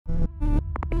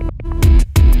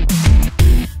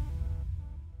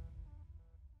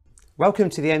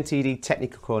Welcome to the MTD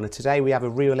Technical Corner. Today we have a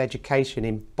real education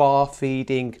in bar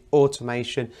feeding,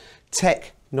 automation,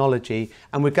 technology,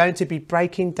 and we're going to be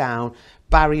breaking down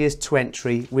barriers to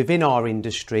entry within our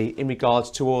industry in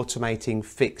regards to automating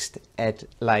fixed head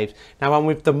lathes. Now I'm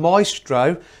with the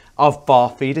Maestro of bar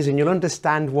feeders, and you'll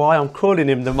understand why I'm calling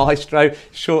him the Maestro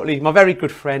shortly. My very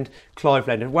good friend Clive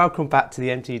Leonard. Welcome back to the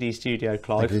MTD studio,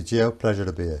 Clive. Thank you, Gio. Pleasure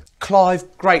to be here.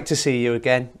 Clive, great to see you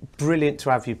again. Brilliant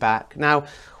to have you back. Now,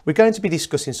 we're going to be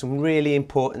discussing some really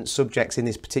important subjects in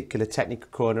this particular technical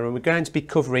corner, and we're going to be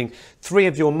covering three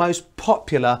of your most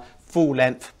popular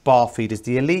full-length bar feeders,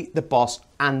 the Elite, the Boss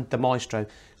and the Maestro.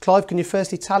 Clive, can you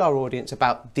firstly tell our audience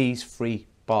about these three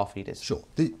bar feeders? Sure.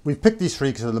 We've picked these three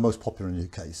because they're the most popular in the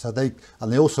UK. So they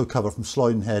also cover from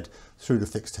sliding head through to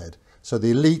fixed head. So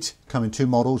the Elite come in two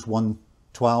models,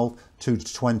 112, 2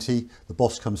 to 20. The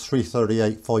Boss comes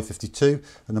 338, 552,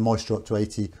 and the Maestro up to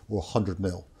 80 or 100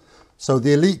 mil. So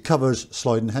the Elite covers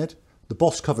sliding head, the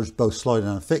Boss covers both sliding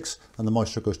and fix, and the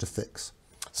Maestro goes to fix.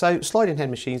 So sliding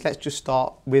head machines, let's just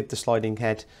start with the sliding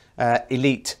head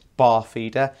Elite bar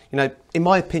feeder. You know, in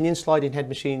my opinion, sliding head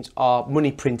machines are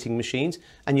money printing machines,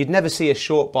 and you'd never see a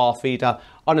short bar feeder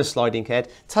on a sliding head.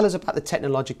 Tell us about the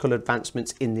technological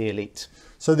advancements in the Elite.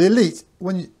 So the Elite,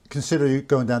 when you consider you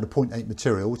going down to 0.8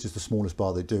 material, which is the smallest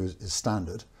bar they do is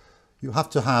standard, you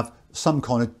have to have some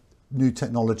kind of new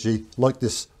technology like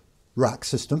this rack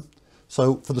system.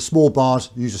 So for the small bars,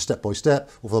 you use a step-by-step,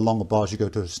 or for the longer bars, you go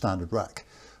to a standard rack.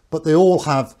 But they all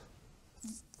have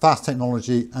fast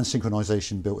technology and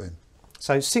synchronization built in.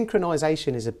 So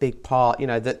synchronization is a big part. You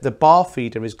know, the bar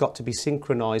feeder has got to be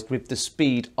synchronized with the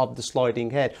speed of the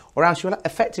sliding head, or else you'll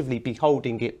effectively be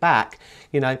holding it back.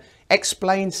 You know,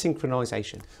 explain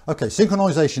synchronization. Okay,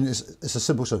 synchronization is a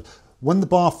simple sort. When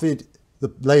the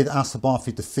lathe asks the bar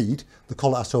feed to feed, the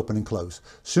collet has to open and close.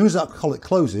 As soon as that collet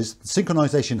closes, the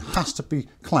synchronization has to be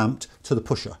clamped to the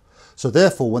pusher. So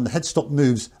therefore, when the headstock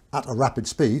moves at a rapid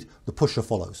speed, the pusher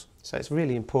follows. So it's a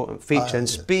really important feature, and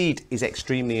speed is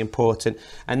extremely important,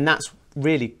 and that's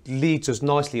really leads us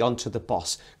nicely onto the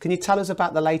Boss. Can you tell us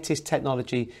about the latest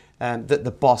technology that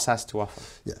the Boss has to offer?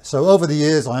 Yeah, so over the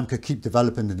years, IEMCA keep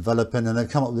developing, and they've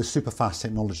come up with this Superfast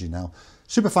technology now.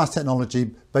 Superfast technology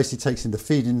basically takes into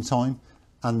feeding time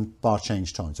and bar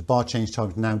change time. So bar change time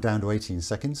is now down to 18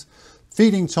 seconds.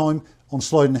 Feeding time on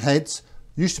sliding heads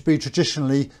used to be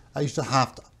traditionally, I used to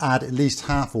have to add at least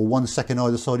half or 1 second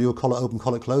either side of your collet open,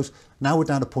 collet close. Now we're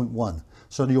down to 0.1.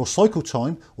 So your cycle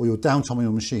time or your downtime on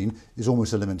your machine is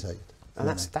almost eliminated. And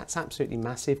that's absolutely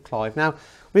massive, Clive. Now,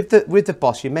 with the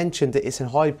Boss, you mentioned that it's a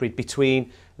hybrid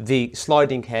between the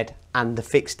sliding head and the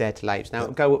fixed head lathes. Now,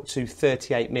 it'll go up to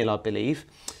 38 mil, I believe.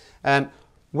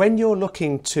 When you're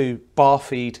looking to bar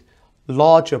feed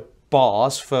larger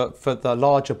bars for the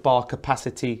larger bar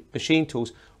capacity machine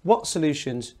tools, what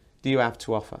solutions do you have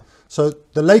to offer? So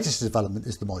the latest development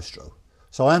is the Maestro.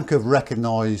 So IEMCA have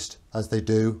recognised, as they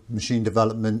do, machine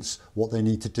developments, what they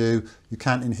need to do. You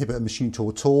can't inhibit a machine tool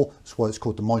at all. That's why it's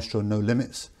called the Maestro No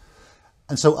Limits.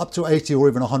 And so up to 80 or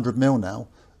even 100 mil now,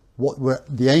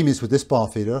 the aim is with this bar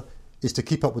feeder is to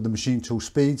keep up with the machine tool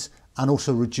speeds and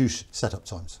also reduce setup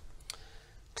times.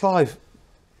 Clive,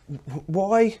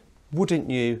 why wouldn't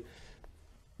you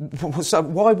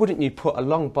put a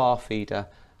long bar feeder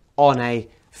on a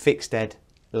fixed head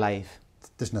lathe?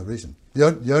 There's no reason. The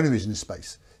only reason is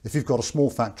space. If you've got a small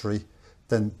factory,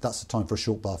 then that's the time for a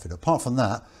short bar feeder. Apart from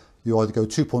that, you either go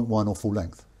 2.1 or full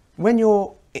length. When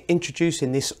you're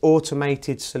introducing this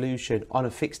automated solution on a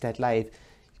fixed head lathe,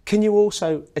 can you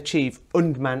also achieve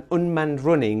unmanned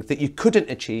running that you couldn't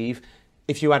achieve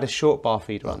if you had a short bar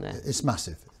feeder on there? It's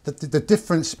massive. The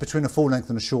difference between a full length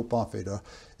and a short bar feeder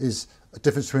is a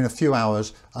difference between a few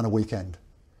hours and a weekend.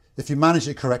 If you manage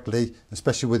it correctly,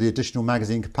 especially with the additional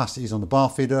magazine capacities on the bar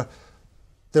feeder,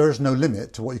 there is no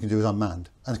limit to what you can do with unmanned.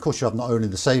 And of course you have not only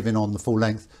the saving on the full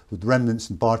length with remnants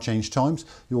and bar change times,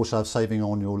 you also have saving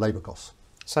on your labour costs.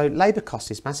 So labour cost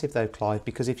is massive though, Clive,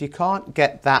 because if you can't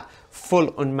get that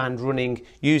full unmanned running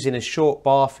using a short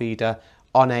bar feeder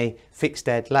on a fixed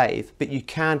head lathe, but you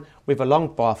can with a long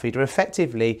bar feeder,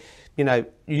 effectively, you know,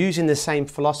 using the same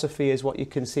philosophy as what you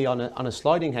can see on a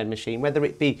sliding head machine, whether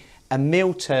it be a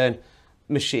mill turn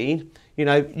machine, you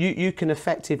know, you can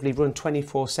effectively run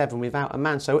 24/7 without a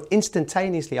man. So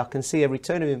instantaneously I can see a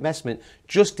return of investment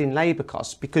just in labour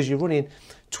costs because you're running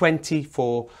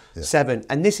 24/7.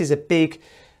 And this is a big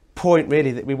point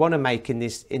really that we want to make in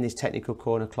this technical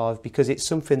corner, Clive, because it's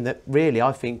something that really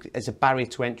I think is a barrier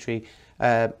to entry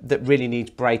that really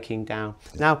needs breaking down.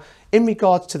 Now, in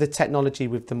regards to the technology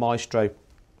with the Maestro,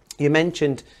 you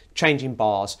mentioned changing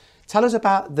bars. Tell us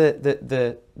about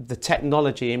the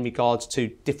technology in regards to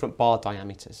different bar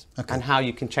diameters, okay, and how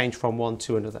you can change from one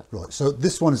to another. Right, so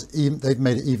this one is even, they've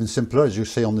made it even simpler, as you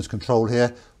see on this control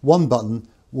here. One button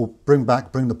will bring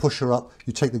the pusher up,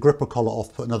 you take the gripper collar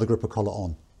off, put another gripper collar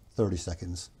on, 30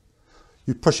 seconds.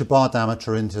 You push your bar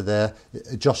diameter into there, it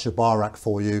adjusts your bar rack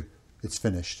for you, it's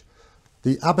finished.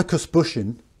 The abacus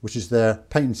bushing, which is their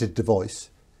patented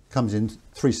device, comes in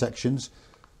 3 sections.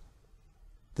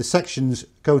 The sections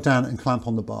go down and clamp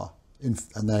on the bar, and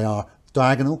they are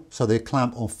diagonal, so they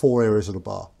clamp on 4 areas of the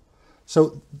bar.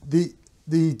 So the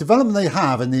development they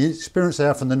have and the experience they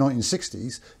have from the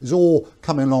 1960s is all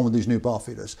coming along with these new bar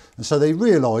feeders. And so they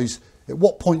realise at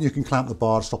what point you can clamp the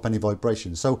bar to stop any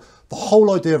vibration. So the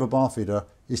whole idea of a bar feeder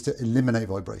is to eliminate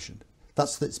vibration.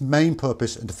 That's its main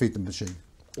purpose, and to feed the machine.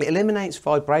 It eliminates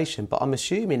vibration, but I'm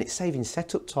assuming it's saving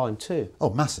setup time too. Oh,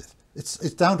 massive. It's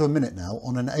down to a minute now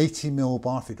on an 80mm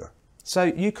bar feeder. So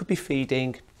you could be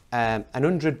feeding an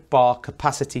 100 bar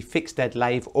capacity fixed head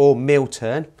lathe or mill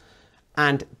turn,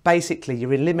 and basically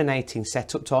you're eliminating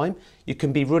setup time. You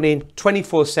can be running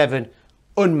 24/7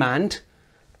 unmanned.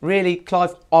 Really,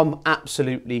 Clive, I'm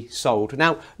absolutely sold.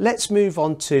 Now let's move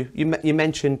on to, you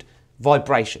mentioned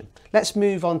vibration. Let's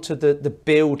move on to the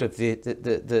build of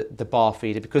the bar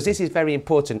feeder, because this is very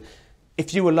important.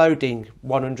 If you were loading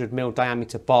 100mm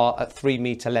diameter bar at 3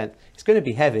 meter length, it's going to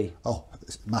be heavy. Oh,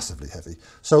 it's massively heavy.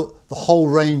 So the whole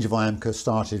range of IEMCA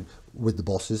started with the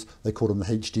Bosses. They call them the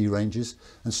HD ranges.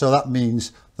 And so that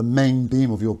means the main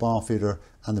beam of your bar feeder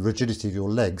and the rigidity of your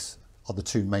legs are the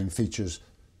 2 main features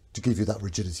to give you that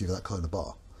rigidity of that kind of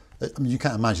bar. I mean, you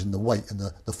can't imagine the weight and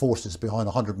the forces behind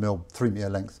a 100mm 3 meter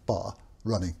length bar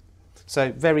running. So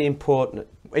very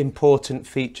important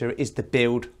feature is the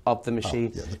build of the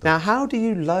machine. Oh, yeah, now, how do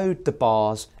you load the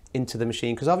bars into the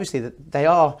machine? Because obviously they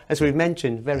are, as we've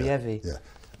mentioned, very heavy. Yeah,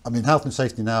 I mean, health and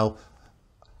safety now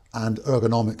and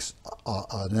ergonomics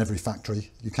are in every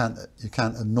factory. You can't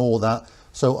ignore that.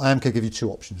 So IEMCA give you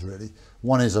 2 options really.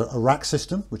 One is a rack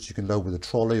system, which you can load with a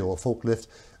trolley or a forklift,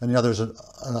 and the other is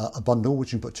a bundle,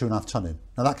 which you can put 2.5 ton in.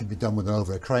 Now that can be done with an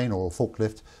overhead crane or a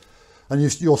forklift. And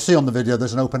you'll see on the video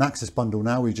there's an open access bundle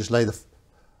now where you just lay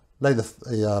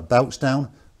the belts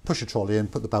down, push a trolley in,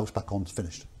 put the belts back on, it's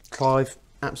finished. Clive,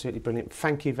 absolutely brilliant.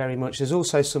 Thank you very much. There's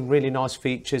also some really nice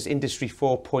features, Industry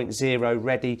 4.0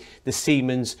 ready, the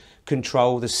Siemens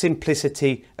control, the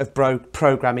simplicity of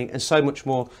programming, and so much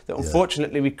more that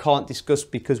unfortunately we can't discuss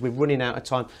because we're running out of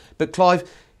time. But Clive,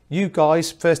 you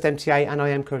guys, First MTA and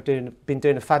IEMCA, have been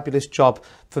doing a fabulous job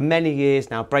for many years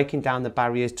now, breaking down the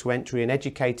barriers to entry and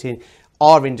educating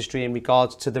our industry in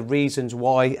regards to the reasons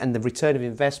why and the return of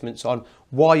investments on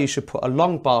why you should put a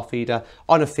long bar feeder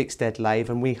on a fixed head lathe.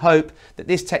 And we hope that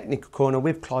this technical corner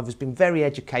with Clive has been very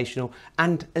educational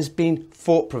and has been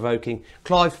thought-provoking.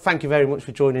 Clive, thank you very much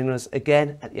for joining us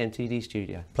again at the MTD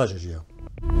studio. Pleasure, Gio.